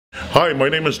Hi, my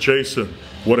name is Jason.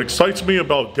 What excites me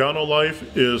about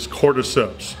GanoLife is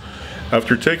cordyceps.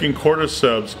 After taking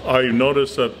cordyceps, I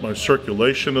noticed that my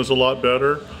circulation is a lot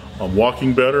better. I'm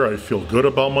walking better. I feel good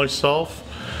about myself.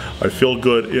 I feel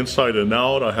good inside and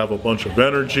out. I have a bunch of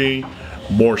energy,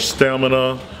 more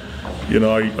stamina. You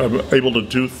know, I'm able to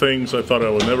do things I thought I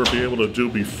would never be able to do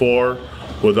before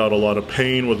without a lot of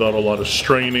pain, without a lot of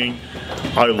straining.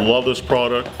 I love this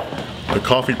product. The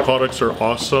coffee products are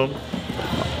awesome.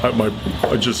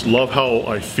 I just love how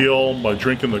I feel by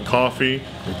drinking the coffee.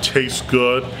 It tastes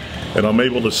good, and I'm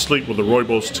able to sleep with the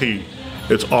rooibos tea.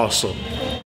 It's awesome.